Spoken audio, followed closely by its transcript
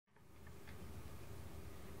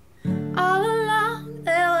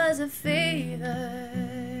fever,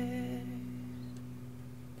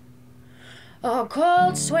 a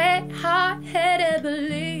cold sweat, hot-headed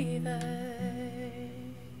believer.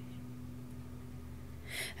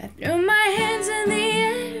 I threw my hands in the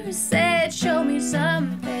air and said, show me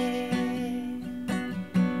something.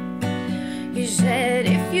 You said,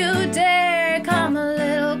 if you dare, come a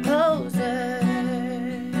little closer.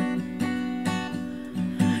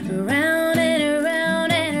 Around and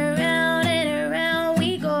around and around and around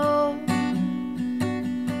we go.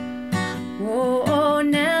 Whoa, oh,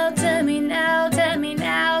 now tell me now, tell me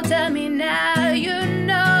now, tell me now, you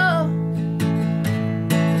know.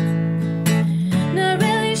 Not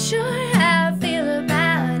really sure how I feel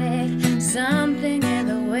about it. Something in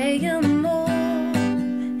the way you move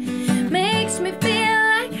makes me feel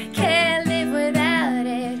like I can't live without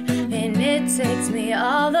it, and it takes me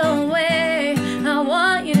all the way. I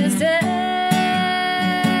want you to stay.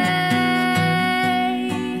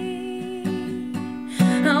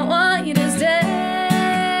 I want you to stay.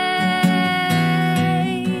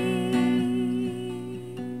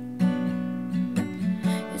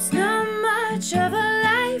 It's not much of a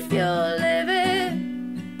life you're living.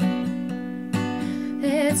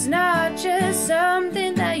 It's not just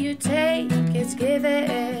something that you take, it's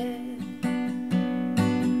given.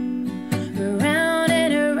 Around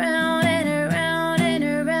and around and around and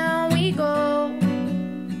around we go.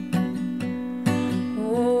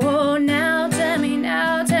 Oh, now tell me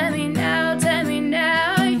now, tell me now, tell me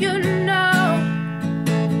now, you know.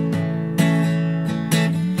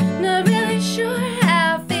 Not really sure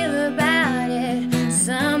how I feel about it.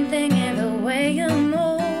 Something in the way you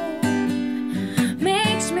move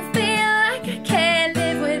makes me feel like I can't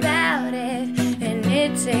live without it, and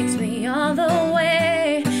it takes me all the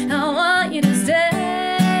way. I want you to stay.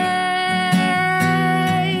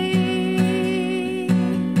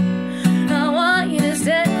 I want you to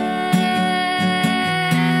stay.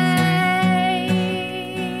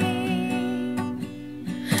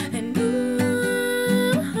 And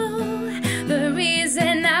ooh, the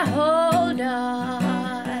reason I hold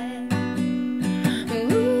on,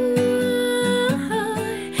 ooh,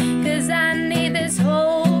 'cause I need this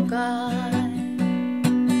whole God.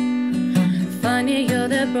 Funny, you're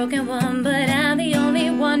the broken one, but I'm the only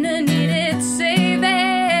one who needed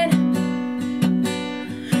saving.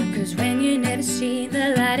 'Cause when you never see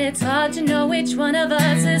the light, it's hard to know which one of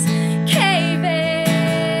us is caving.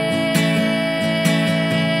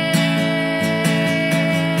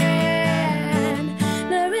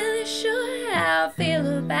 Not really sure how I feel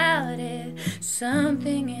about it.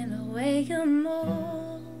 Something in the way you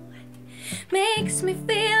move makes me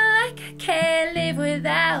feel like I can't live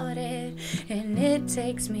without it, and it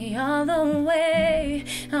takes me all the way.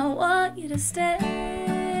 I want you to stay.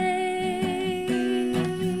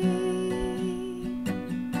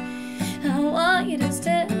 I want you to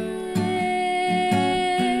stay.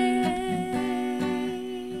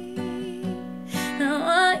 I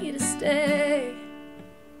want you to stay.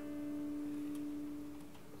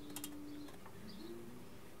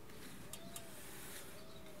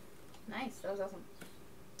 Nice, that was awesome.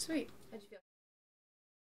 Sweet. How'd you feel?